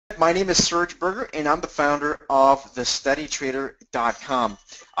my name is Serge Berger, and I'm the founder of thesteadytrader.com.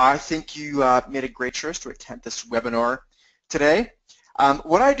 I think you made a great choice to attend this webinar today.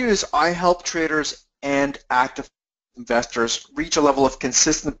 What I do is I help traders and active investors reach a level of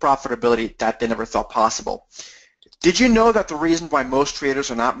consistent profitability that they never thought possible. Did you know that the reason why most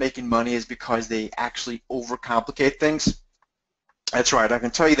traders are not making money is because they actually overcomplicate things? That's right. I can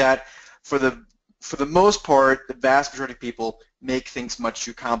tell you that for the most part, the vast majority of people make things much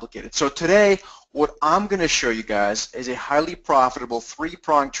too complicated. So today, what I'm going to show you guys is a highly profitable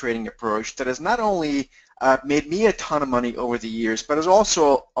three-pronged trading approach that has not only made me a ton of money over the years, but has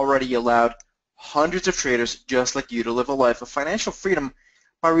also already allowed hundreds of traders just like you to live a life of financial freedom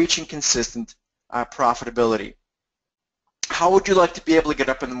by reaching consistent profitability. How would you like to be able to get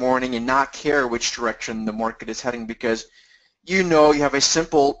up in the morning and not care which direction the market is heading because you know you have a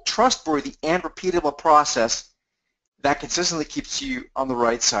simple, trustworthy, and repeatable process that consistently keeps you on the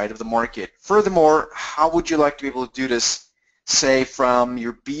right side of the market? Furthermore, how would you like to be able to do this, say, from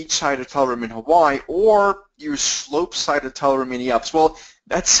your beachside hotel room in Hawaii or your slope-side hotel room in the Alps? Well,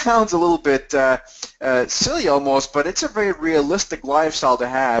 that sounds a little bit silly almost, but it's a very realistic lifestyle to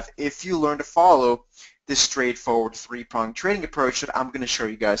have if you learn to follow this straightforward three-pronged trading approach that I'm going to show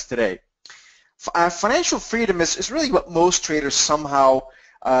you guys today. Financial freedom is really what most traders somehow,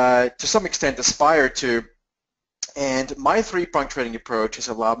 to some extent, aspire to. And my three-pronged trading approach has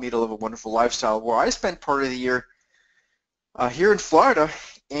allowed me to live a wonderful lifestyle where I spend part of the year here in Florida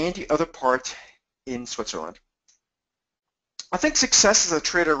and the other part in Switzerland. I think success as a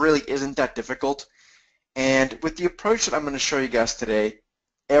trader really isn't that difficult. And with the approach that I'm going to show you guys today,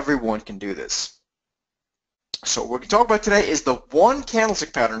 everyone can do this. So what we're going to talk about today is the one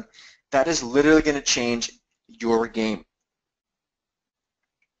candlestick pattern that is literally going to change your game.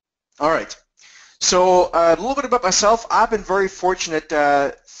 All right. So a little bit about myself. I've been very fortunate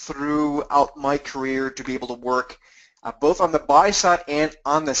throughout my career to be able to work both on the buy side and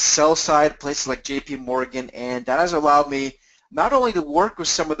on the sell side, places like JP Morgan, and that has allowed me not only to work with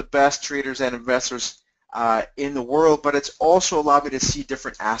some of the best traders and investors in the world, but it's also allowed me to see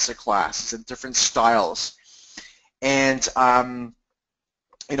different asset classes and different styles. And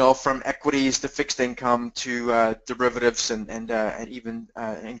you know, from equities to fixed income to derivatives and even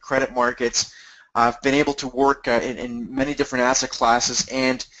in credit markets. I've been able to work in many different asset classes,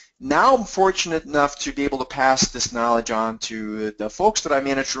 and now I'm fortunate enough to be able to pass this knowledge on to the folks that I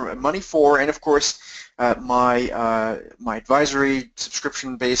manage money for, and of course my advisory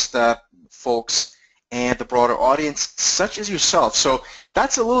subscription-based folks and the broader audience such as yourself. So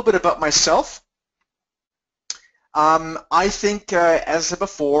that's a little bit about myself. I think, as I said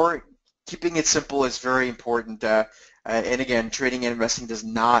before, keeping it simple is very important. And again, trading and investing does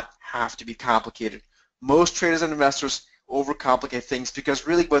not have to be complicated. Most traders and investors overcomplicate things because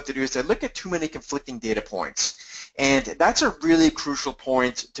really what they do is they look at too many conflicting data points. And that's a really crucial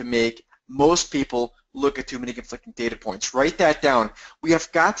point to make. Most people look at too many conflicting data points. Write that down. We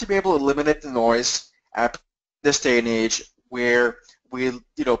have got to be able to eliminate the noise at this day and age where we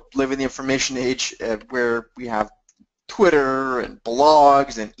live in the information age where we have Twitter and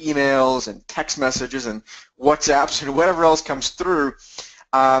blogs and emails and text messages and WhatsApps and whatever else comes through.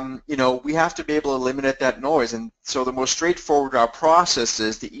 We have to be able to eliminate that noise, and so the more straightforward our process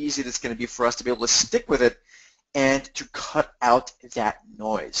is, the easier it's going to be for us to be able to stick with it and to cut out that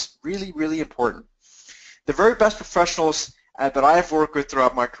noise. Really, really important. The very best professionals that I have worked with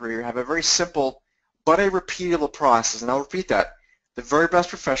throughout my career have a very simple but a repeatable process, and I'll repeat that. The very best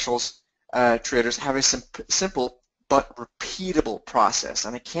professionals, traders, have a simple but repeatable process,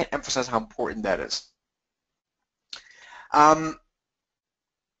 and I can't emphasize how important that is.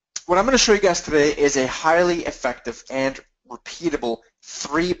 What I'm going to show you guys today is a highly effective and repeatable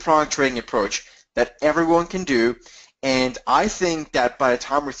three-pronged trading approach that everyone can do, and I think that by the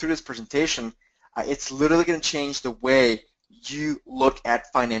time we're through this presentation, it's literally going to change the way you look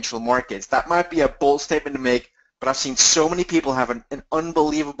at financial markets. That might be a bold statement to make, but I've seen so many people have an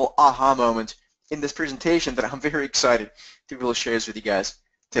unbelievable aha moment in this presentation that I'm very excited to be able to share this with you guys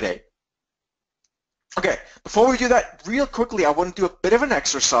today. Okay, before we do that, real quickly, I want to do a bit of an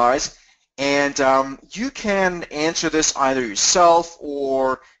exercise, and you can answer this either yourself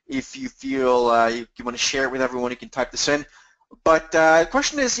or if you feel you want to share it with everyone, you can type this in. But the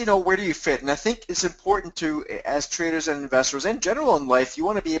question is, where do you fit? And I think it's important to, as traders and investors in general in life, you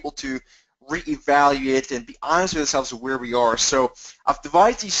want to be able to reevaluate and be honest with yourselves of where we are. So I've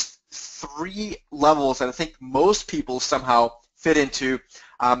divided these three levels that I think most people somehow fit into.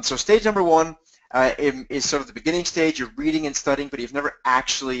 So stage number one is sort of the beginning stage. You're reading and studying, but you've never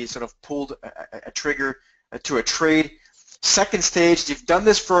actually sort of pulled a trigger to a trade. Second stage, you've done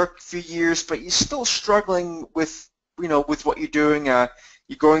this for a few years, but you're still struggling with, with what you're doing. You're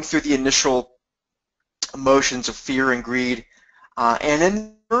going through the initial emotions of fear and greed. And then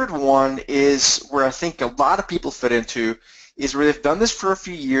the third one is where I think a lot of people fit into, is where they've done this for a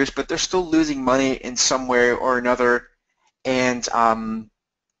few years, but they're still losing money in some way or another, and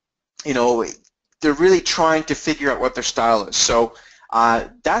they're really trying to figure out what their style is. So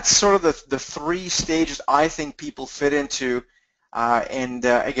that's sort of the three stages I think people fit into, and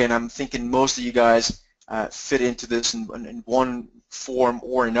again, I'm thinking most of you guys fit into this in one form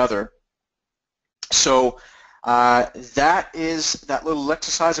or another. So that is that little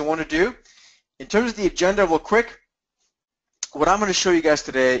exercise I want to do. In terms of the agenda, real quick, what I'm going to show you guys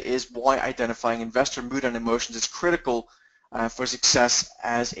today is why identifying investor mood and emotions is critical for success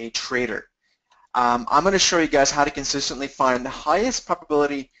as a trader. I'm going to show you guys how to consistently find the highest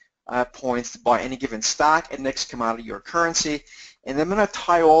probability points to buy any given stock, index, commodity, or currency, and then I'm going to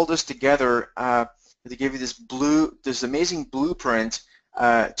tie all this together to give you this amazing blueprint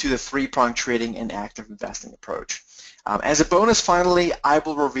to the three-pronged trading and active investing approach. As a bonus, finally, I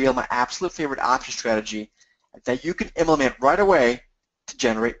will reveal my absolute favorite option strategy that you can implement right away to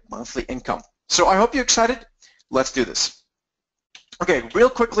generate monthly income. So I hope you're excited. Let's do this. Okay, real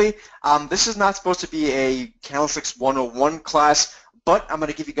quickly, this is not supposed to be a Candlesticks 101 class, but I'm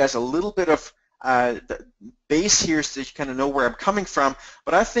going to give you guys a little bit of the base here so you kind of know where I'm coming from.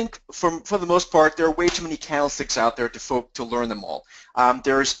 But I think for the most part, there are way too many candlesticks out there to learn them all.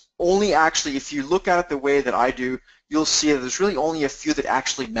 There's only actually, if you look at it the way that I do, you'll see that there's really only a few that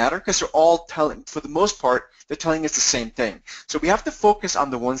actually matter, because they're all telling, for the most part, they're telling us the same thing. So we have to focus on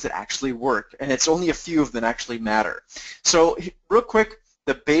the ones that actually work, and it's only a few of them that actually matter. So real quick,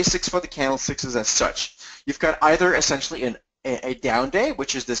 the basics for the candlesticks is as such. You've got either essentially a down day,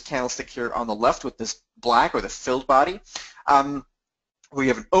 which is this candlestick here on the left with this black or the filled body, where you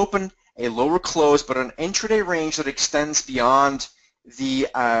have an open, a lower close, but an intraday range that extends beyond the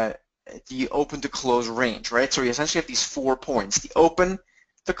open to close range, right? So you essentially have these 4 points: the open,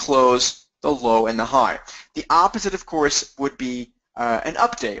 the close, the low, and the high. The opposite, of course, would be an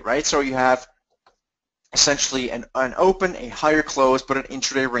up day, right? So you have essentially an open, a higher close, but an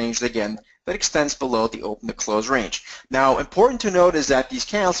intraday range, again, that extends below the open to close range. Now, important to note is that these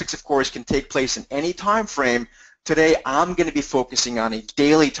candlesticks, of course, can take place in any time frame. Today, I'm going to be focusing on a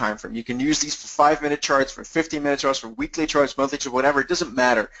daily time frame. You can use these for 5-minute charts, for 15-minute charts, for weekly charts, monthly charts, whatever. It doesn't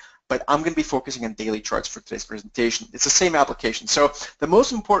matter. But I'm going to be focusing on daily charts for today's presentation. It's the same application. So the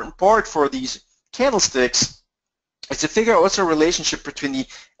most important part for these candlesticks is to figure out what's the relationship between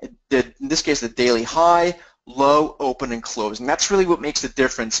in this case, the daily high, low, open, and close. And that's really what makes the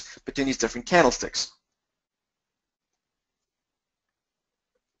difference between these different candlesticks.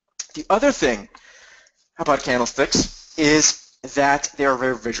 The other thing about candlesticks is that they are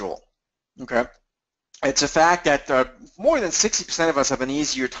very visual. Okay? It's a fact that more than 60% of us have an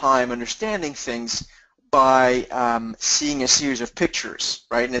easier time understanding things by seeing a series of pictures,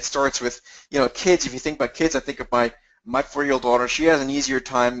 right? And it starts with, kids. If you think about kids, I think of my 4-year-old daughter. She has an easier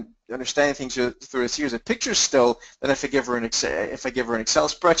time understanding things through a series of pictures still than if I give her an Excel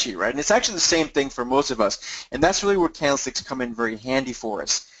spreadsheet, right? And it's actually the same thing for most of us. And that's really where candlesticks come in very handy for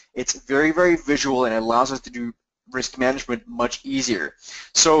us. It's very, very visual, and it allows us to do risk management much easier.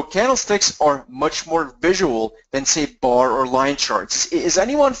 So candlesticks are much more visual than, say, bar or line charts. Is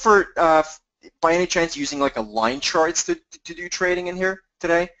anyone by any chance using like a line charts to do trading in here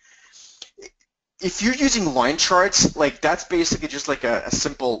today? If you're using line charts, like that's basically just like a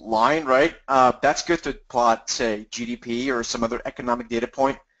simple line, right? That's good to plot, say, GDP or some other economic data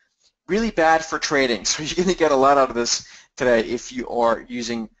point. Really bad for trading. So you're going to get a lot out of this today if you are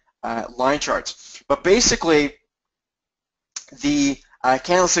using line charts. But basically, the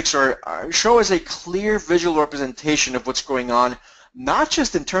candlesticks show us a clear visual representation of what's going on, not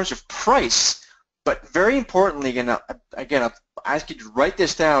just in terms of price, but very importantly, and again, I'll ask you to write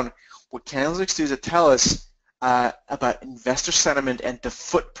this down. What candlesticks do is to tell us about investor sentiment and the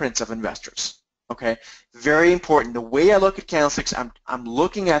footprints of investors. Okay, very important. The way I look at candlesticks, I'm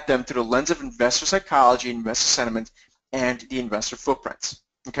looking at them through the lens of investor psychology, investor sentiment, and the investor footprints.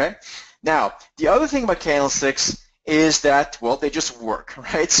 Okay. Now, the other thing about candlesticks is that, well, they just work,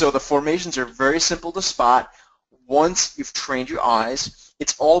 right? So the formations are very simple to spot. Once you've trained your eyes,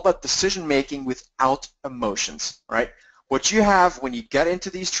 it's all about decision making without emotions, right? What you have when you get into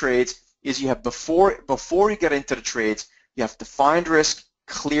these trades is you have before you get into the trades, you have defined risk,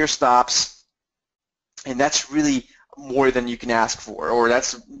 clear stops, and that's really more than you can ask for, or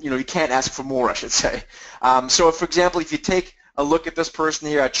that's, you can't ask for more, I should say. So for example, if you take a look at this person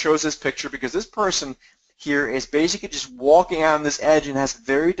here, I chose this picture because this person, here is basically just walking on this edge and has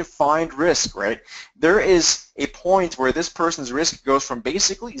very defined risk, right? There is a point where this person's risk goes from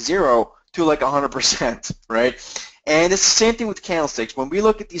basically 0 to like 100%, right? And it's the same thing with candlesticks. When we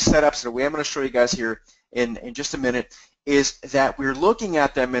look at these setups, the way I'm going to show you guys here in just a minute is that we're looking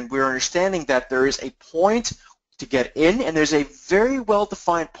at them and we're understanding that there is a point to get in and there's a very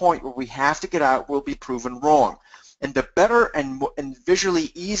well-defined point where we have to get out will be proven wrong. And the better and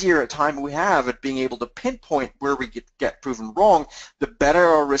visually easier time we have at being able to pinpoint where we get proven wrong, the better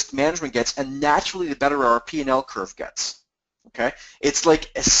our risk management gets, and naturally the better our P&L curve gets. Okay? It's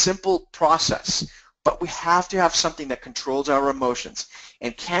like a simple process, but we have to have something that controls our emotions.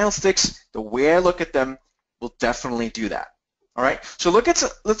 And candlesticks, the way I look at them, will definitely do that. All right? So let's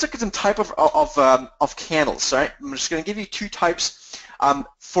look at some type of candles. All right? I'm just going to give you two types.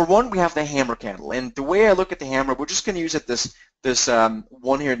 For one, we have the hammer candle, and the way I look at the hammer, we're just going to use it this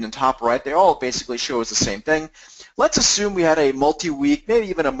one here in the top right. They all basically show us the same thing. Let's assume we had a multi-week, maybe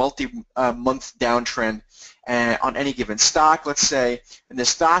even a multi-month downtrend on any given stock, let's say, and the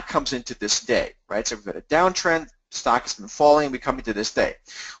stock comes into this day, right? So we've had a downtrend, stock has been falling, we come into this day.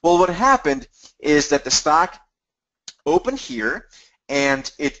 Well, what happened is that the stock opened here,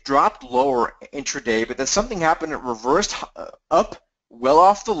 and it dropped lower intraday, but then something happened, it reversed up well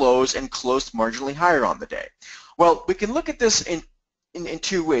off the lows and closed marginally higher on the day. Well, we can look at this in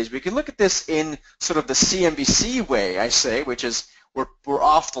two ways. We can look at this in sort of the CNBC way, I say, which is we're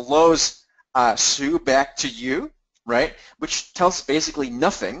off the lows, Sue, back to you, right? Which tells us basically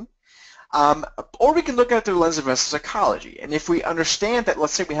nothing. Or we can look at it through the lens of investor psychology. And if we understand that,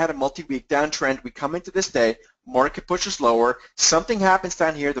 let's say we had a multi-week downtrend, we come into this day, market pushes lower, something happens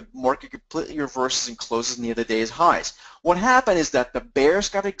down here, the market completely reverses and closes near the day's highs. What happened is that the bears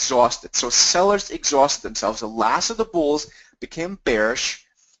got exhausted, so sellers exhausted themselves. The last of the bulls became bearish,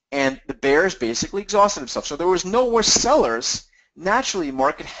 and the bears basically exhausted themselves. So there was no more sellers. Naturally, the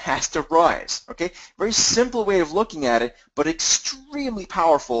market has to rise. Okay, very simple way of looking at it, but extremely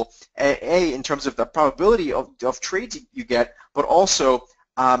powerful. In terms of the probability of trades you get, but also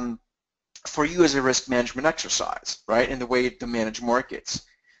for you as a risk management exercise, right? In the way to manage markets.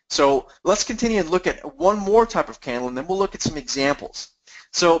 So let's continue and look at one more type of candle, and then we'll look at some examples.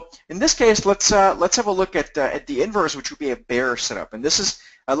 So in this case, let's have a look at the inverse, which would be a bearish setup. And this is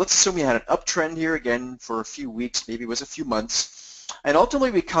let's assume we had an uptrend here again for a few weeks, maybe it was a few months, and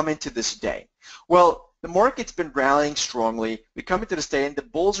ultimately we come into this day. Well, the market's been rallying strongly. We come into this day, and the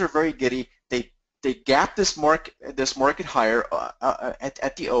bulls are very giddy. They gap this market higher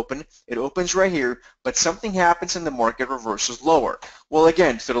at the open. It opens right here, but something happens and the market reverses lower. Well,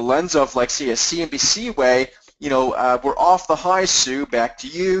 again, through the lens of, like, say, a CNBC way, you know, we're off the high, Sue, back to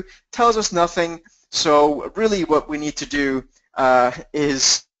you, tells us nothing. So really what we need to do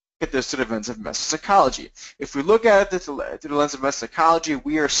is look at this through the lens of investor psychology. If we look at it through the lens of investor psychology,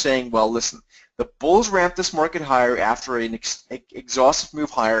 we are saying, well, listen, the bulls ramped this market higher after an exhaustive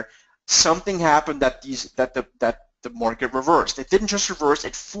move higher. Something happened that the market reversed. It didn't just reverse,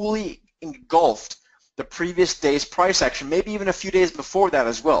 it fully engulfed the previous day's price action, maybe even a few days before that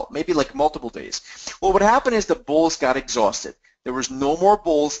as well, maybe like multiple days. Well, what happened is the bulls got exhausted. There was no more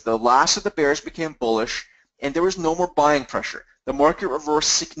bulls, the last of the bears became bullish, and there was no more buying pressure. The market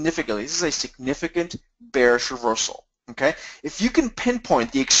reversed significantly. This is a significant bearish reversal. Okay? If you can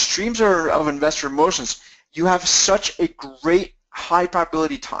pinpoint the extremes of investor emotions, you have such a great high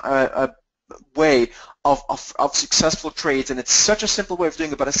probability way of successful trades, and it's such a simple way of doing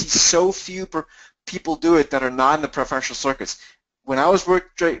it, but I see so few people do it that are not in the professional circuits. When I was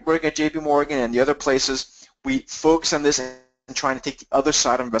working at JP Morgan and the other places, we focus on this and trying to take the other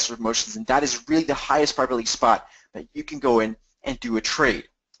side of investor emotions, and that is really the highest probability spot that you can go in and do a trade.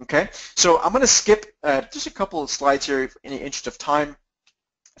 Okay, so I'm going to skip just a couple of slides here in the interest of time.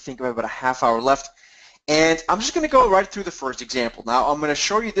 I think we have about a half hour left. And I'm just going to go right through the first example. Now, I'm going to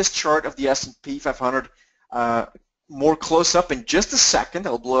show you this chart of the S&P 500 more close up in just a second.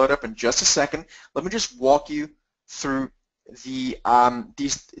 I'll blow it up in just a second. Let me just walk you through the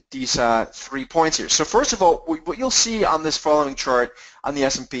these 3 points here. So first of all, what you'll see on this following chart on the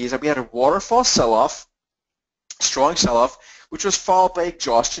S&P is that we had a waterfall sell-off, strong sell-off, which was followed by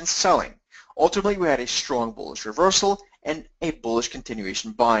exhaustion selling. Ultimately, we had a strong bullish reversal and a bullish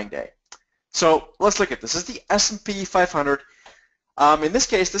continuation buying day. So let's look at this. This is the S&P 500. In this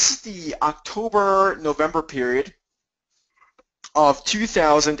case, this is the October-November period of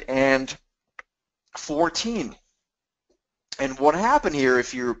 2014. And what happened here,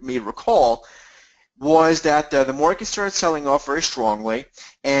 if you may recall, was that the market started selling off very strongly,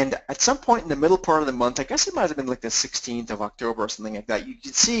 and at some point in the middle part of the month, I guess it might have been like the 16th of October or something like that, you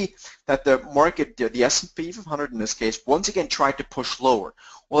could see that the market, the S&P 500 in this case, once again tried to push lower.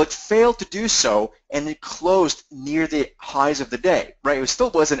 Well, it failed to do so, and it closed near the highs of the day, right? It still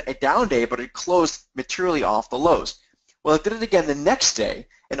wasn't a down day, but it closed materially off the lows. Well, it did it again the next day,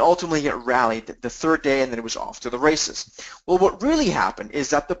 and ultimately it rallied the third day, and then it was off to the races. Well, what really happened is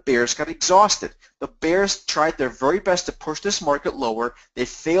that the bears got exhausted. The bears tried their very best to push this market lower. They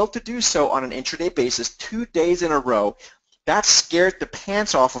failed to do so on an intraday basis 2 days in a row. That scared the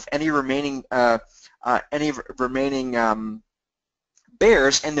pants off of any remaining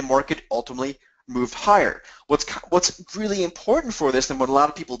bears, and the market ultimately moved higher. What's really important for this, and what a lot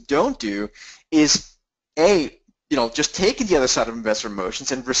of people don't do, is just taking the other side of investor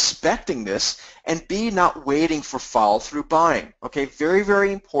emotions and respecting this, and B, not waiting for follow-through buying. Okay, very,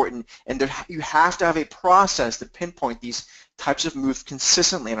 very important, and you have to have a process to pinpoint these types of moves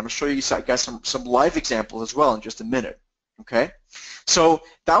consistently, and I'm going to show you guys some live examples as well in just a minute. Okay, so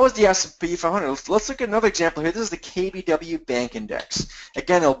that was the S&P 500. Let's look at another example here. This is the KBW Bank Index.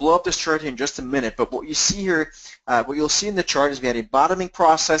 Again, I'll blow up this chart here in just a minute, but what you see here, what you'll see in the chart is we had a bottoming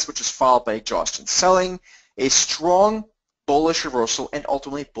process, which is followed by exhaustion selling, a strong bullish reversal, and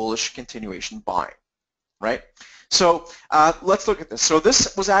ultimately bullish continuation buying, right? So let's look at this. So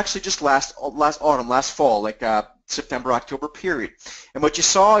this was actually just last fall, like September, October period. And what you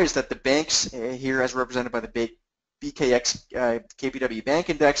saw is that the banks here, as represented by the BKX KBW Bank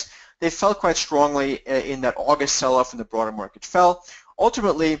Index, they fell quite strongly in that August sell-off, and the broader market fell.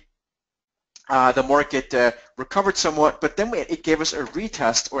 Ultimately, the market recovered somewhat, but then it gave us a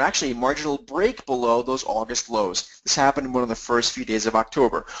retest, or actually a marginal break below those August lows. This happened in one of the first few days of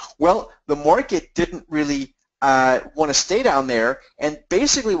October. Well, the market didn't really want to stay down there, and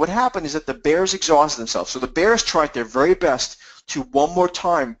basically what happened is that the bears exhausted themselves. So the bears tried their very best to one more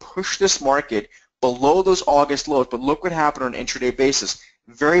time push this market below those August lows, but look what happened on an intraday basis.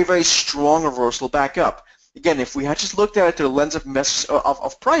 Very, very strong reversal back up. Again, if we had just looked at it through the lens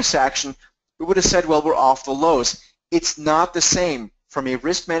of price action, we would have said, well, we're off the lows. It's not the same. From a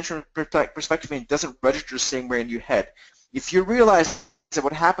risk management perspective, it doesn't register the same way in your head. If you realize that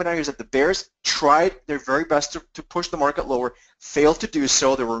what happened here is that the bears tried their very best to push the market lower, failed to do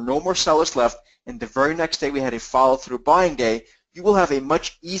so, there were no more sellers left, and the very next day we had a follow-through buying day, you will have a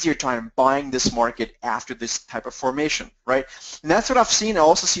much easier time buying this market after this type of formation, right? And that's what I've seen. I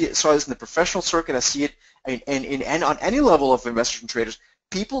also saw this in the professional circuit. I see it and on any level of investors and traders.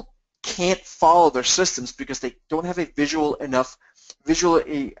 People can't follow their systems because they don't have a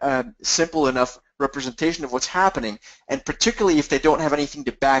simple enough representation of what's happening, and particularly if they don't have anything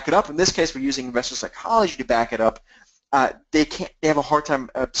to back it up. In this case, we're using investor psychology to back it up. They have a hard time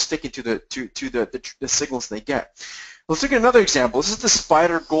sticking to the signals they get. Let's look at another example. This is the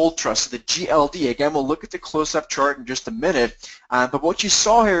Spider Gold Trust, the GLD. Again, we'll look at the close-up chart in just a minute. But what you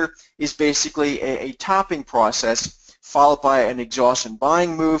saw here is basically a topping process followed by an exhaustion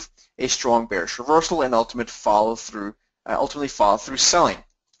buying move, a strong bearish reversal, and ultimately follow through selling.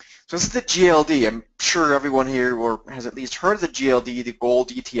 So this is the GLD. I'm sure everyone here has at least heard of the GLD, the gold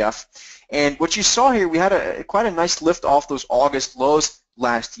ETF. And what you saw here, we had quite a nice lift off those August lows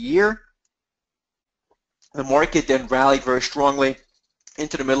last year. The market then rallied very strongly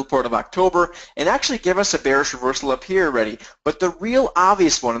into the middle part of October and actually gave us a bearish reversal up here already. But the real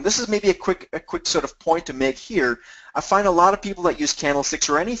obvious one, and this is maybe a quick sort of point to make here, I find a lot of people that use candlesticks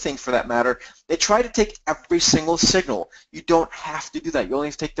or anything for that matter, they try to take every single signal. You don't have to do that. You only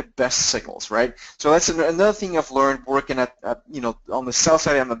have to take the best signals, right? So that's another thing I've learned working at on the sell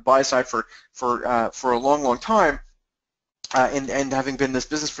side and on the buy side for a long time, and having been in this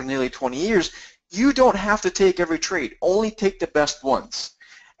business for nearly 20 years. You don't have to take every trade. Only take the best ones.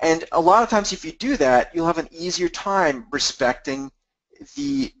 And a lot of times if you do that, you'll have an easier time respecting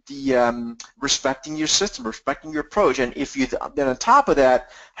respecting your system, respecting your approach. And if you then on top of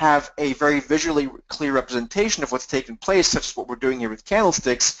that have a very visually clear representation of what's taking place, such as what we're doing here with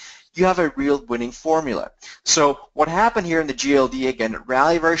candlesticks, you have a real winning formula. So what happened here in the GLD, again, it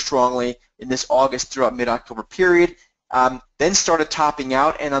rallied very strongly in this August throughout mid-October period. Then started topping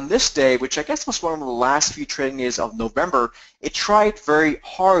out, and on this day, which I guess was one of the last few trading days of November, it tried very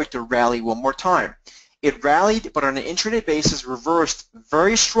hard to rally one more time. It rallied, but on an intraday basis reversed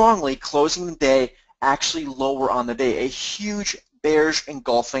very strongly, closing the day actually lower on the day. A huge bearish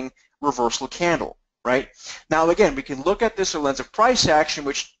engulfing reversal candle, right? Now again, we can look at this through the lens of price action,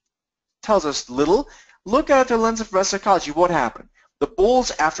 which tells us little. Look at it through the lens of risk psychology. What happened? The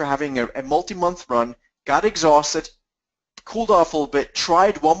bulls, after having a multi-month run, got exhausted, cooled off a little bit,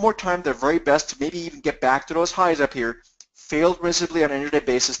 tried one more time their very best to maybe even get back to those highs up here, failed miserably on an intraday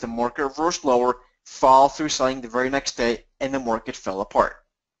basis. The market reversed lower, fall through selling the very next day, and the market fell apart,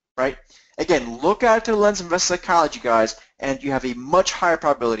 right? Again, look at it through the lens of investor psychology, guys, and you have a much higher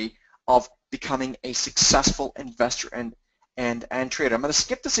probability of becoming a successful investor and trader. I'm going to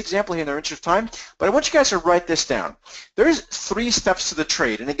skip this example here in the interest of time, but I want you guys to write this down. There's 3 steps to the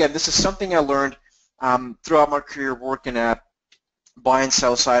trade, and again, this is something I learned throughout my career working at buy and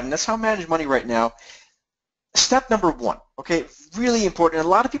sell side, and that's how I manage money right now. Step number 1, okay, really important, and a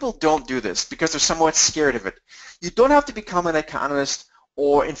lot of people don't do this because they're somewhat scared of it. You don't have to become an economist,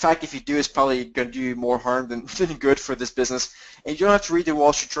 or in fact, if you do, it's probably going to do you more harm than good for this business. And you don't have to read the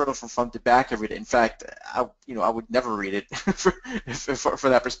Wall Street Journal from front to back every day. In fact, I would never read it for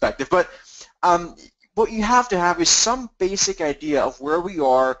that perspective. But what you have to have is some basic idea of where we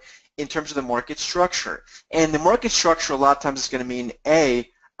are in terms of the market structure. And the market structure a lot of times is going to mean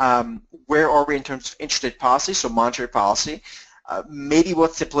where are we in terms of interest rate policy, so monetary policy, maybe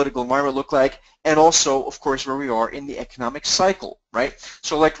what's the political environment look like, and also, of course, where we are in the economic cycle, right?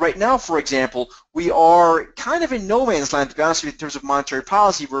 So like right now, for example, we are kind of in no man's land, to be honest with you, in terms of monetary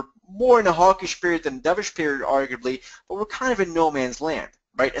policy. We're more in a hawkish period than a dovish period, arguably, but we're kind of in no man's land,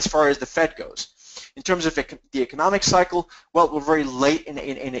 right, as far as the Fed goes. In terms of the economic cycle, well, we're very late in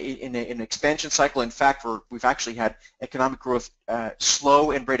an expansion cycle. In fact, we've actually had economic growth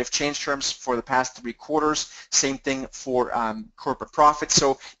slow in rate of change terms for the past 3 quarters. Same thing for corporate profits.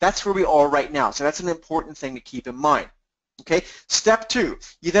 So that's where we are right now. So that's an important thing to keep in mind. Okay. Step 2,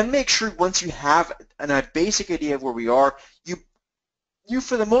 you then make sure once you have a basic idea of where we are, you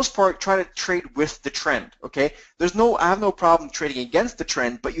for the most part try to trade with the trend. Okay. I have no problem trading against the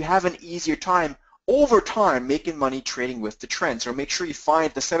trend, but you have an easier time over time making money trading with the trend. So make sure you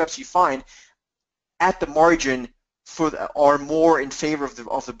find the setups you find at the margin are more in favor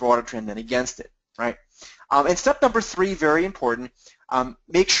of the broader trend than against it, right? And step number 3, very important,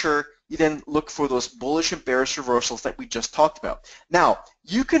 make sure you then look for those bullish and bearish reversals that we just talked about. Now,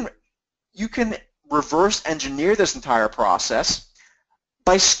 you can reverse engineer this entire process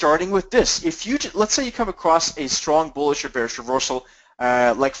by starting with this. Let's say you come across a strong bullish or bearish reversal,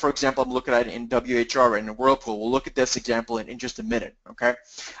 like for example, I'm looking at it in WHR and in Whirlpool. We'll look at this example in just a minute, okay?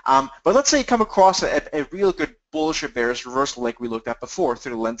 But let's say you come across a real good bullish or bearish reversal like we looked at before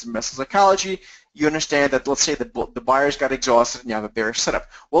through the lens of investor psychology. You understand that, let's say the buyers got exhausted and you have a bearish setup.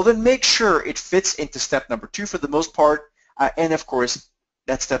 Well, then make sure it fits into step number 2 for the most part, and of course,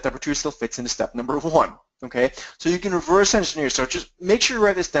 that step number 2 still fits into step number 1, okay? So you can reverse engineer. So just make sure you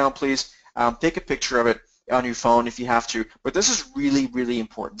write this down, please. Take a picture of it on your phone if you have to, but this is really, really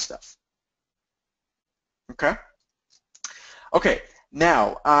important stuff. Okay? Okay,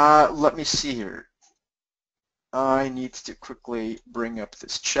 now let me see here. I need to quickly bring up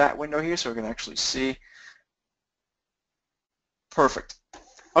this chat window here so we can actually see. Perfect.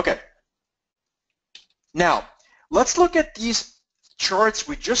 Okay. Now, let's look at these charts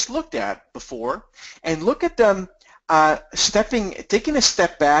we just looked at before and look at them taking a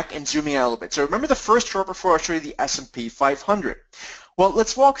step back and zooming out a little bit. So remember the first chart before I showed you the S&P 500. Well,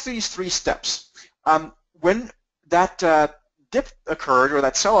 let's walk through these 3 steps. When that dip occurred, or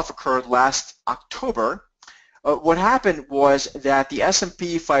that sell-off occurred last October, what happened was that the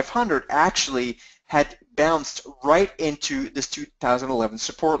S&P 500 actually had bounced right into this 2011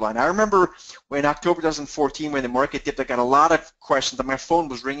 support line. I remember when October 2014, when the market dipped, I got a lot of questions, and my phone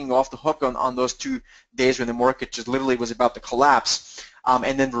was ringing off the hook on those 2 days when the market just literally was about to collapse,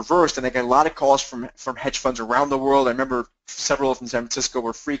 and then reversed, and I got a lot of calls from hedge funds around the world. I remember several from San Francisco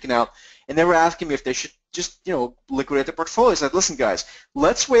were freaking out, and they were asking me if they should just, liquidate their portfolios. I said, listen, guys,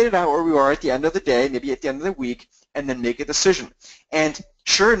 let's wait it out where we are at the end of the day, maybe at the end of the week, and then make a decision. And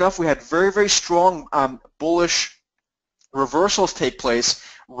sure enough, we had very, very strong bullish reversals take place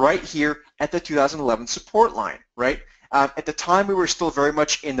right here at the 2011 support line, right? At the time, we were still very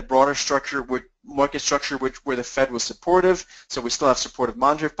much in the broader structure, market structure, where the Fed was supportive, so we still have supportive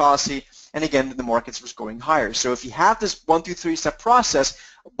monetary policy, and again, the markets was going higher. So if you have this 1, 2, 3 step process,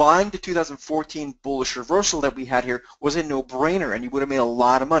 buying the 2014 bullish reversal that we had here was a no-brainer, and you would have made a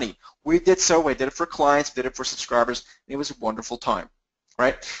lot of money. We did so. I did it for clients, did it for subscribers, and it was a wonderful time.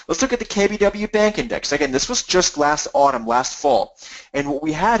 Right? Let's look at the KBW Bank Index. Again, this was just last autumn, last fall. And what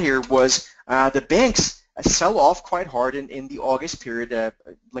we had here was the banks sell off quite hard in the August period,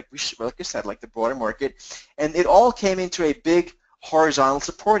 like I said, like the broader market. And it all came into a big horizontal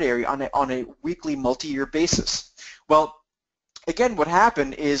support area on a weekly, multi-year basis. Well, again, what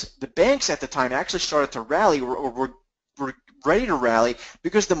happened is the banks at the time actually started to rally, or were ready to rally,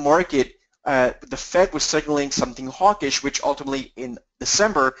 because the market the Fed was signaling something hawkish, which ultimately in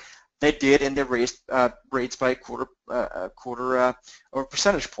December they did, and they raised rates by a quarter of a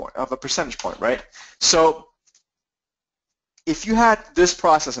percentage point, right? So if you had this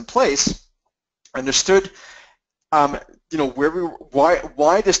process in place, understood, you know,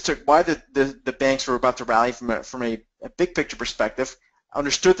 why the banks were about to rally from a big picture perspective,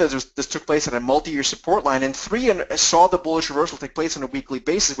 understood that this took place at a multi-year support line, and saw the bullish reversal take place on a weekly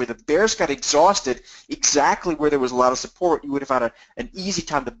basis where the bears got exhausted exactly where there was a lot of support. You would have had an easy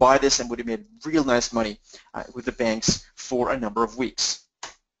time to buy this and would have made real nice money with the banks for a number of weeks.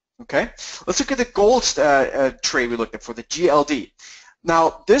 Okay, let's look at the gold trade we looked at for the GLD.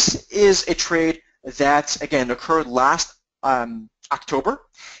 Now, this is a trade that, again, occurred last October,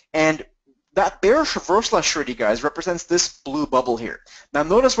 and that bearish reversal I showed you guys represents this blue bubble here. Now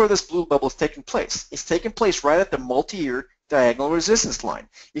notice where this blue bubble is taking place. It's taking place right at the multi-year diagonal resistance line.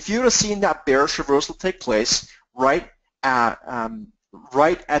 If you would have seen that bearish reversal take place right at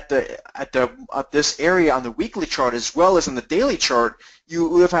this area on the weekly chart as well as on the daily chart, you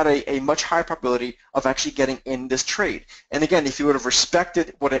would have had a much higher probability of actually getting in this trade. And again, if you would have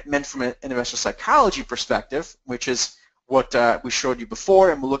respected what it meant from an investor psychology perspective, which is what we showed you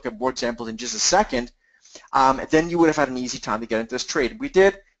before, and we'll look at more examples in just a second, then you would have had an easy time to get into this trade. We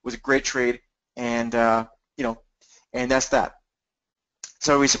did. It was a great trade, and you know, and that's that.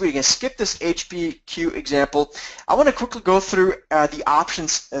 So we can skip this HPQ example. I want to quickly go through the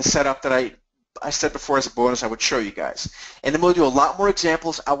options setup that I said before as a bonus I would show you guys, and then we'll do a lot more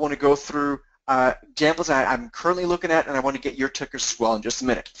examples. I want to go through examples I'm currently looking at, and I want to get your tickers as well in just a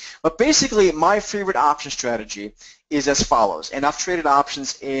minute. But basically, my favorite option strategy is as follows, and I've traded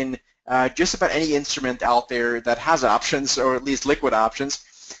options in just about any instrument out there that has options, or at least liquid options,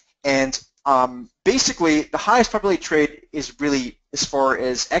 and basically the highest probability trade is really, as far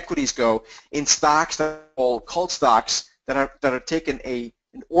as equities go, in stocks that are called cult stocks that are taking an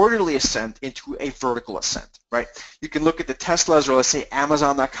orderly ascent into a vertical ascent, right? You can look at the Teslas, or let's say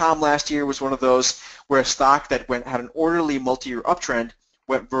Amazon.com last year was one of those where a stock that had an orderly multi-year uptrend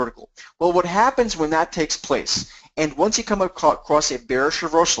went vertical. Well, what happens when that takes place, and once you come across a bearish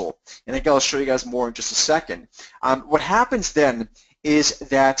reversal, and again I'll show you guys more in just a second, what happens then is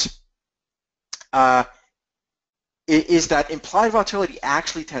that implied volatility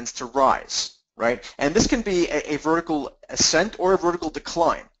actually tends to rise, right? And this can be a vertical ascent or a vertical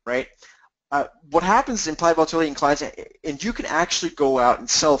decline, right? What happens is implied volatility inclines, and you can actually go out and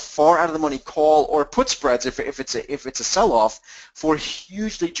sell far out of the money call or put spreads if it's a sell-off for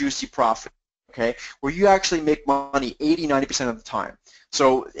hugely juicy profit, okay? Where you actually make money 80–90% of the time.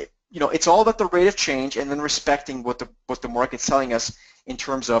 So you know, it's all about the rate of change and then respecting what the market's telling us in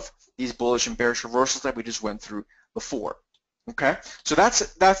terms of these bullish and bearish reversals that we just went through before. Okay, so that's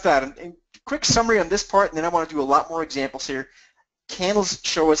that. And quick summary on this part, and then I want to do a lot more examples here. Candles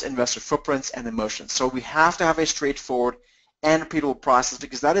show us investor footprints and emotions. So we have to have a straightforward and repeatable process,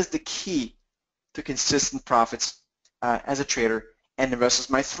 because that is the key to consistent profits as a trader and investors.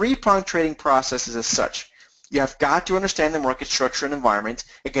 My three-pronged trading process is as such. You have got to understand the market structure and environment.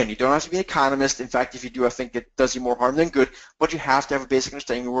 Again, you don't have to be an economist. In fact, if you do, I think it does you more harm than good, but you have to have a basic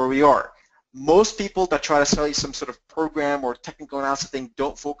understanding of where we are. Most people that try to sell you some sort of program or technical analysis thing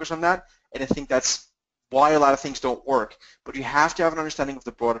don't focus on that, and I think that's why a lot of things don't work. But you have to have an understanding of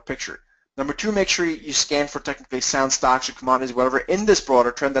the broader picture. Number two, make sure you scan for technically sound stocks or commodities, whatever, in this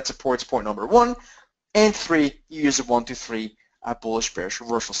broader trend that supports point number one. And three, you use a 1, 2, 3 bullish, bearish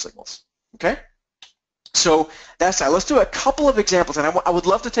reversal signals. Okay? So that's that. Let's do a couple of examples, and I would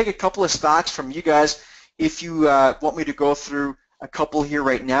love to take a couple of stocks from you guys if you want me to go through a couple here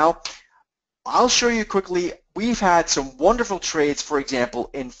right now. I'll show you quickly. We've had some wonderful trades, for example,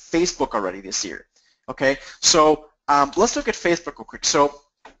 in Facebook already this year. Okay, so let's look at Facebook real quick. So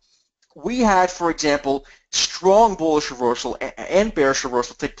we had, for example, strong bullish reversal and bearish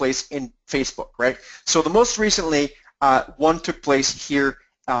reversal take place in Facebook, right? So the most recently one took place here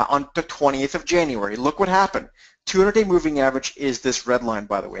on the 20th of January. Look what happened. 200-day moving average is this red line,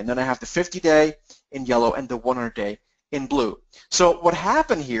 by the way, and then I have the 50-day in yellow and the 100-day in blue. So what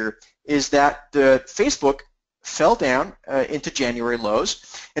happened here is that the Facebook fell down into January lows,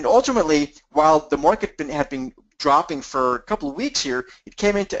 and ultimately, while the market had been dropping for a couple of weeks here, it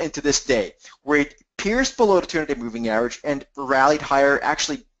came into this day where it pierced below the 200-day moving average and rallied higher,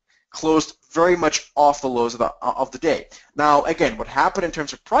 actually closed very much off the lows of the day. Now, again, what happened in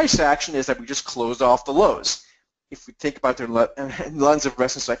terms of price action is that we just closed off the lows. If we think about the lens of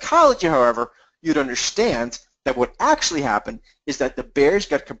investment psychology, however, you'd understand that what actually happened is that the bears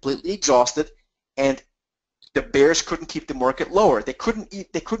got completely exhausted and the bears couldn't keep the market lower. They couldn't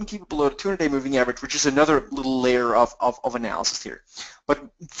keep it below the 200-day moving average, which is another little layer of analysis here. But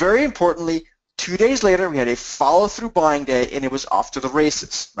very importantly, 2 days later, we had a follow-through buying day, and it was off to the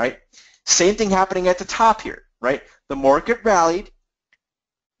races, right? Same thing happening at the top here, right? The market rallied.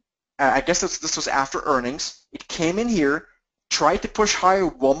 I guess this was after earnings. It came in here, tried to push higher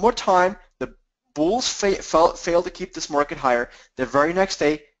one more time. The bulls failed to keep this market higher. The very next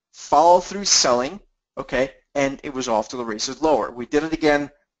day, follow-through selling, okay, and it was off to the races lower. We did it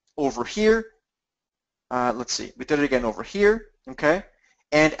again over here. Let's see. We did it again over here, okay?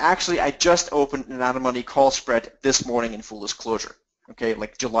 And actually, I just opened an out-of-money call spread this morning in full disclosure, okay,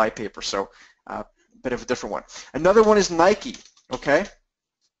 like July paper, so a bit of a different one. Another one is Nike, okay?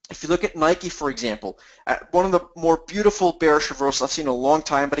 If you look at Nike, for example, one of the more beautiful bearish reversals I've seen in a long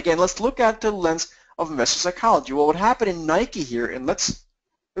time, but again, let's look at the lens of investor psychology. Well, what happened in Nike here, and let's,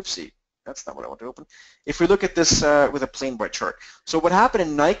 oopsie, that's not what I want to open. If we look at this with a plain white chart. So what happened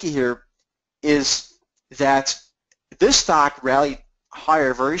in Nike here is that this stock rallied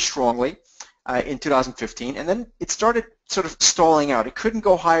higher very strongly in 2015, and then it started sort of stalling out. It couldn't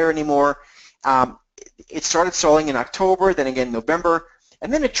go higher anymore. It started stalling in October, then again November,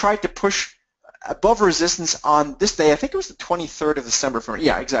 and then it tried to push above resistance on this day. I think it was the 23rd of December.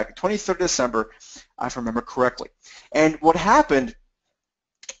 Yeah, exactly, 23rd of December, if I remember correctly. And what happened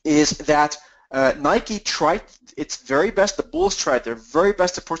is that Nike tried its very best, the bulls tried their very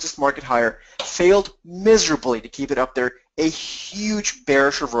best to push this market higher, failed miserably to keep it up there. A huge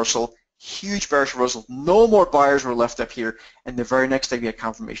bearish reversal, no more buyers were left up here, and the very next day we had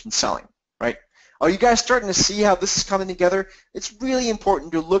confirmation selling, right? Are you guys starting to see how this is coming together? It's really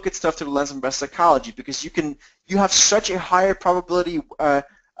important to look at stuff through the lens of investor psychology, because you have such a higher probability of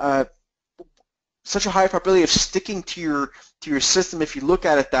sticking to your system if you look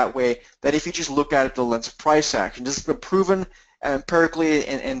at it that way, that if you just look at it through the lens of price action. This has been proven empirically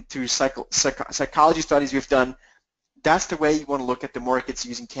and through psychology studies we've done. That's the way you want to look at the markets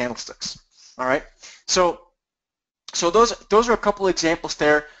using candlesticks. All right. So those are a couple of examples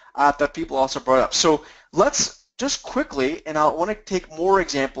there that people also brought up. So let's just quickly, and I want to take more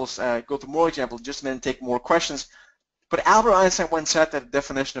examples, go through more examples in just a minute and take more questions. But Albert Einstein once said that the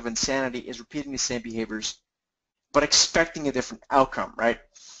definition of insanity is repeating the same behaviors but expecting a different outcome, right?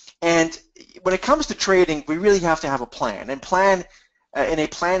 And when it comes to trading, we really have to have a plan. And a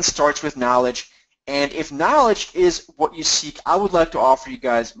plan starts with knowledge. And if knowledge is what you seek, I would like to offer you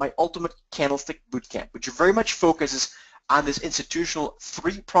guys my ultimate candlestick bootcamp, which very much focuses on this institutional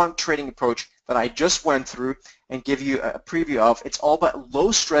three-pronged trading approach that I just went through and give you a preview of. It's all about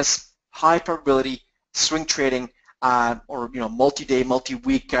low-stress, high-probability swing trading, or multi-day,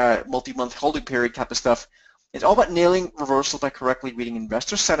 multi-week, multi-month holding period type of stuff. It's all about nailing reversal by correctly reading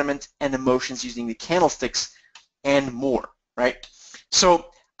investor sentiment and emotions using the candlesticks and more, right? So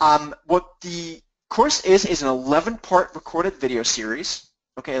what the course is an 11-part recorded video series,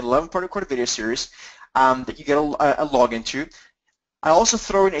 okay, an 11-part recorded video series that you get a login to. I also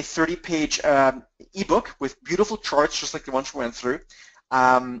throw in a 30-page ebook with beautiful charts just like the ones we went through.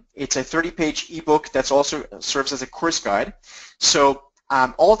 It's a 30-page ebook that's also serves as a course guide. So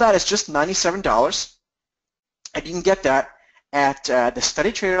all that is just $97, and you can get that at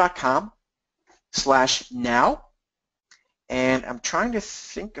thestudytrader.com/now. And I'm trying to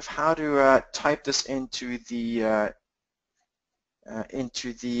think of how to type this into the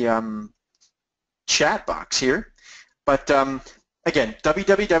chat box here. But again,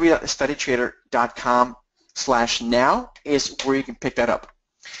 www.thestudytrader.com/now is where you can pick that up.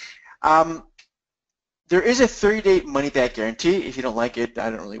 There is a 30-day money-back guarantee. If you don't like it, I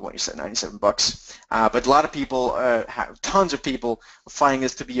don't really want you to spend $97. But a lot of people, tons of people, are finding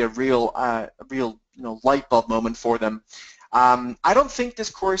this to be a real light bulb moment for them. I don't think this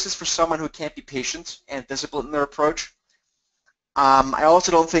course is for someone who can't be patient and disciplined in their approach. I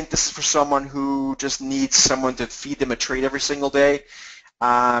also don't think this is for someone who just needs someone to feed them a trade every single day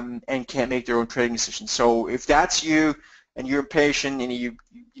and can't make their own trading decisions. So if that's you and you're impatient and you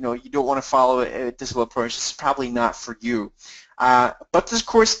don't want to follow a disciplined approach, this is probably not for you. But this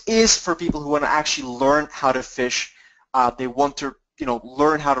course is for people who want to actually learn how to fish. They want to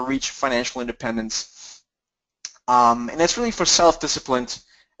learn how to reach financial independence. And it's really for self-disciplined,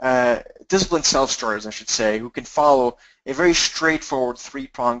 disciplined self-starters, I should say, who can follow a very straightforward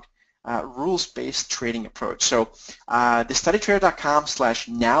three-pronged rules-based trading approach. So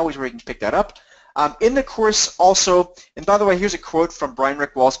thestudytrader.com/now is where you can pick that up. In the course also, and by the way, here's a quote from Brian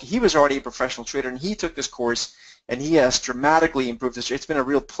Rick Walsky. He was already a professional trader, and he took this course, and he has dramatically improved this. It's been a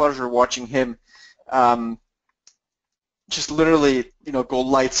real pleasure watching him just literally, go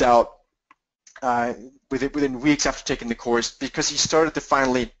lights out within weeks after taking the course, because he started to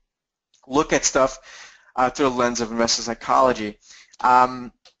finally look at stuff through the lens of investor psychology.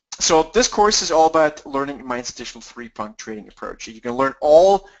 So this course is all about learning my institutional three-pronged trading approach. You can learn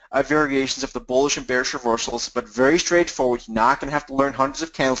all variations of the bullish and bearish reversals, but very straightforward. You're not going to have to learn hundreds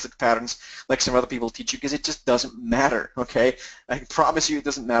of candlestick patterns like some other people teach you, because it just doesn't matter, okay? I can promise you it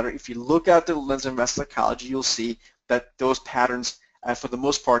doesn't matter. If you look out the lens of investor psychology, you'll see that those patterns, for the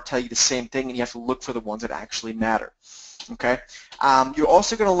most part, tell you the same thing, and you have to look for the ones that actually matter, okay? You're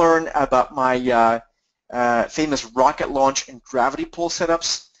also going to learn about my famous rocket launch and gravity pull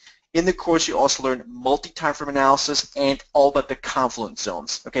setups. In the course, you also learn multi-time frame analysis and all about the confluence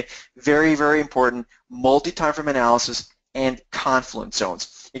zones. Okay, very, very important, multi-time frame analysis and confluence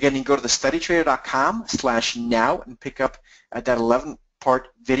zones. Again, you can go to thestudytrader.com/now and pick up that 11-part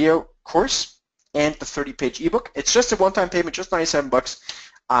video course and the 30-page ebook. It's just a one-time payment, just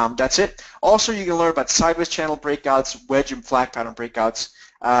 $97. That's it. Also, you can learn about sideways channel breakouts, wedge and flag pattern breakouts,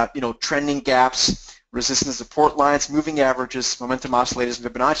 trending gaps, resistance support lines, moving averages, momentum oscillators,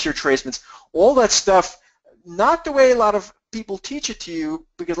 Fibonacci retracements, all that stuff, not the way a lot of people teach it to you,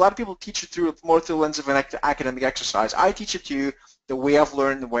 because a lot of people teach it more through the lens of an academic exercise. I teach it to you the way I've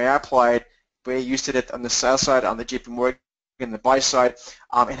learned, the way I applied, the way I used it on the sell side, on the JP Morgan, the buy side,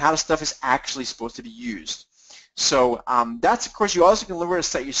 and how the stuff is actually supposed to be used. So that's, of course, you also can learn where to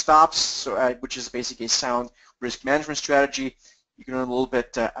set your stops, which is basically a sound risk management strategy. You can learn a little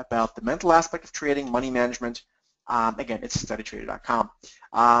bit about the mental aspect of trading, money management. Again, it's studytrader.com.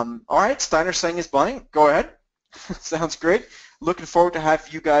 All right, Steiner saying is buying. Go ahead. Sounds great. Looking forward to have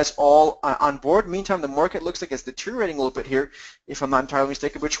you guys all on board. Meantime, the market looks like it's deteriorating a little bit here, if I'm not entirely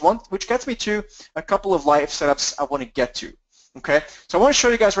mistaken, which gets me to a couple of live setups I want to get to. Okay, so I want to show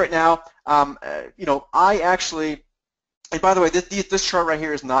you guys right now. I actually, and by the way, this chart right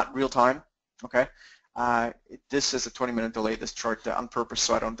here is not real time. Okay. This is a 20-minute delay, this chart, on purpose,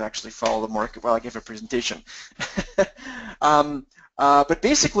 so I don't actually follow the market while I give a presentation. But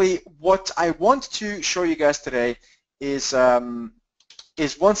basically, what I want to show you guys today is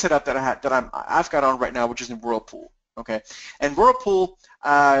one setup that I've got on right now, which is in Whirlpool. Okay, and Whirlpool,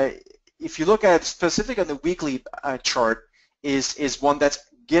 if you look at it specific on the weekly chart, is one that's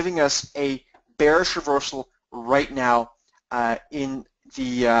giving us a bearish reversal right now in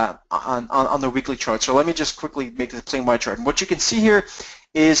the on the weekly chart. So let me just quickly make this a plain white chart. And what you can see here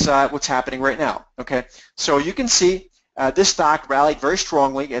is what's happening right now. Okay, so you can see this stock rallied very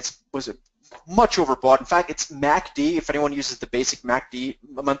strongly. It was much overbought. In fact, its MACD, if anyone uses the basic MACD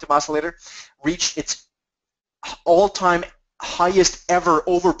momentum oscillator, reached its all-time highest ever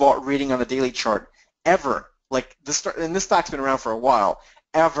overbought reading on the daily chart ever. Like this, and this stock's been around for a while.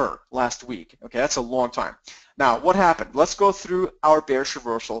 Ever last week. Okay, that's a long time. Now, what happened? Let's go through our bearish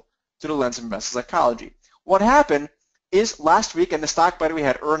reversal to the lens of investor psychology. What happened is last week, and the stock, by the way,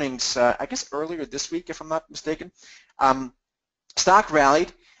 had earnings, I guess earlier this week, if I'm not mistaken. Stock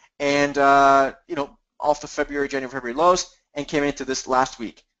rallied, and off the January-February lows, and came into this last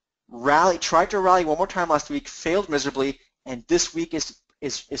week. Tried to rally one more time last week, failed miserably, and this week is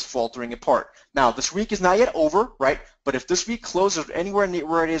faltering apart. Now, this week is not yet over, right? But if this week closes anywhere near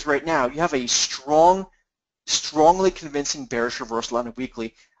where it is right now, you have a strongly convincing bearish reversal on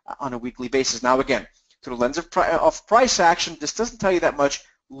a weekly basis. Now, again, through the lens of price action, this doesn't tell you that much.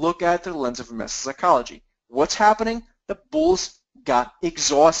 Look at it through the lens of investor psychology. What's happening? The bulls got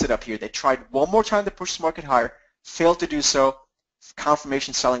exhausted up here. They tried one more time to push the market higher, failed to do so.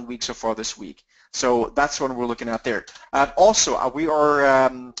 Confirmation selling week so far this week. So that's what we're looking at there. Also, we are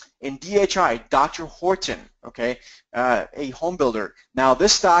in DHI, Dr. Horton, okay, a home builder. Now,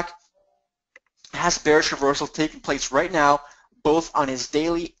 this stock has bearish reversal taking place right now, both on its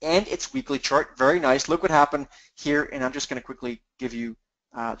daily and its weekly chart. Very nice. Look what happened here, and I'm just going to quickly give you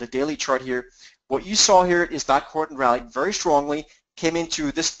the daily chart here. What you saw here is Dr. Horton rallied very strongly, came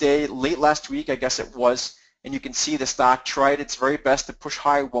into this day late last week, I guess it was, and you can see the stock tried its very best to push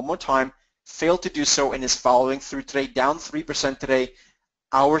higher one more time, failed to do so, and is following through today, down 3% today.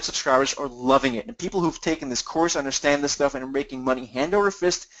 Our subscribers are loving it. And people who've taken this course understand this stuff and are making money hand over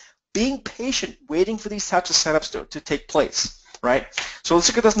fist, being patient, waiting for these types of setups to take place, right? So let's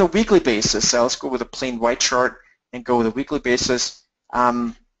look at this on a weekly basis. So let's go with a plain white chart and go with a weekly basis.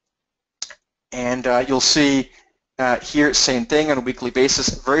 You'll see here, same thing on a weekly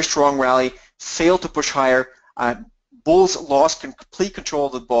basis, very strong rally, failed to push higher. Bulls lost complete control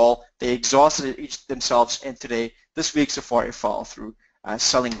of the ball. They exhausted it themselves, and today, this week so far, a follow through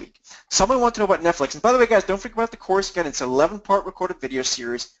selling week. Someone wanted to know about Netflix, and by the way, guys, don't forget about the course. Again, it's an 11-part recorded video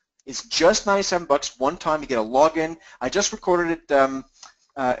series. It's just $97 one time. You get a login. I just recorded it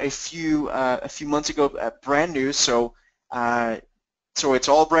a few months ago, brand new. So so it's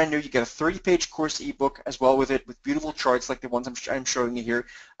all brand new. You get a 30-page course ebook as well with it, with beautiful charts like the ones I'm showing you here.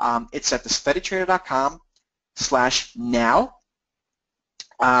 It's at thesteadytrader.com/now.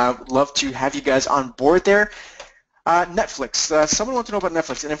 Love to have you guys on board there. Netflix. Someone wants to know about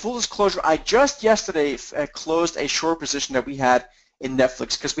Netflix. And in full disclosure, I just yesterday closed a short position that we had in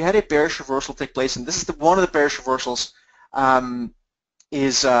Netflix because we had a bearish reversal take place, and this is one of the bearish reversals that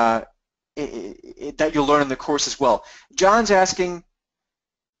you'll learn in the course as well. John's asking,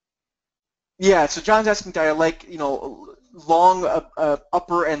 yeah, so John's asking, do I like, long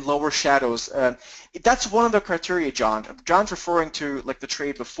upper and lower shadows? That's one of the criteria, John. John's referring to like the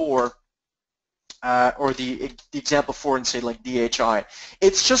trade before, or the example before, and say like DHI.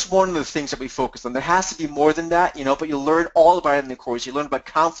 It's just one of the things that we focus on. There has to be more than that, but you'll learn all about it in the course. You learn about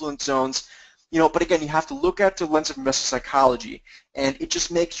confluence zones, but again, you have to look at the lens of investor psychology, and it just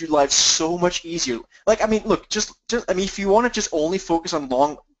makes your life so much easier. Like, I mean, look, if you want to just only focus on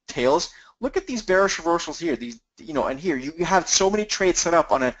long tails, look at these bearish reversals here. And here you have so many trades set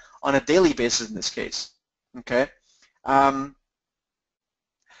up on a daily basis in this case. Okay.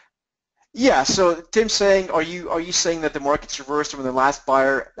 Yeah. So Tim's saying, are you saying that the market's reversed when the last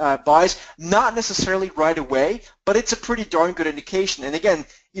buyer buys? Not necessarily right away, but it's a pretty darn good indication. And again,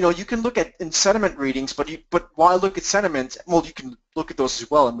 you can look at in sentiment readings, but why look at sentiment? Well, you can look at those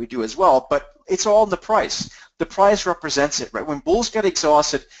as well, and we do as well. But it's all in the price. The price represents it, right? When bulls get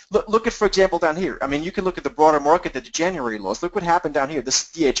exhausted, look at, for example, down here. I mean, you can look at the broader market, the January lows. Look what happened down here. This is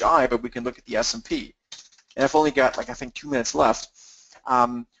DHI, but we can look at the S&P. And I've only got, like, I think 2 minutes left.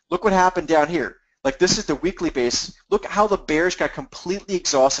 Look what happened down here. Like, this is the weekly base. Look how the bears got completely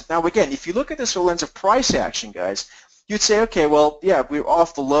exhausted. Now, again, if you look at this through a lens of price action, guys, you'd say, okay, well, yeah, we're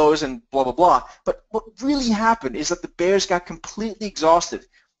off the lows and blah, blah, blah. But what really happened is that the bears got completely exhausted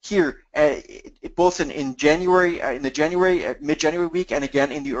here, both in January, in the mid-January week, and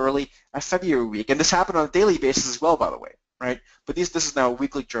again in the early February week. And this happened on a daily basis as well, by the way, right? But this is now a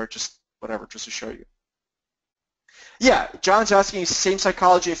weekly chart, just to show you. Yeah, John's asking, same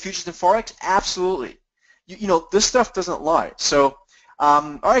psychology in futures and forex? Absolutely. This stuff doesn't lie. So,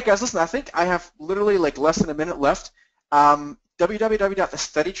 all right, guys, listen. I think I have literally like less than a minute left.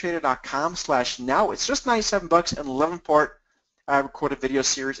 www.thesteadytrader.com/now. It's just $97 and 11-part recorded video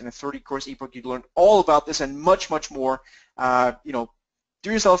series and a 30-course ebook. You learn all about this and much, much more. Do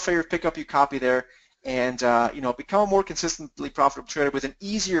yourself a favor, pick up your copy there, and become a more consistently profitable trader with an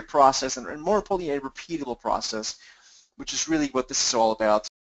easier process and more importantly, a repeatable process, which is really what this is all about.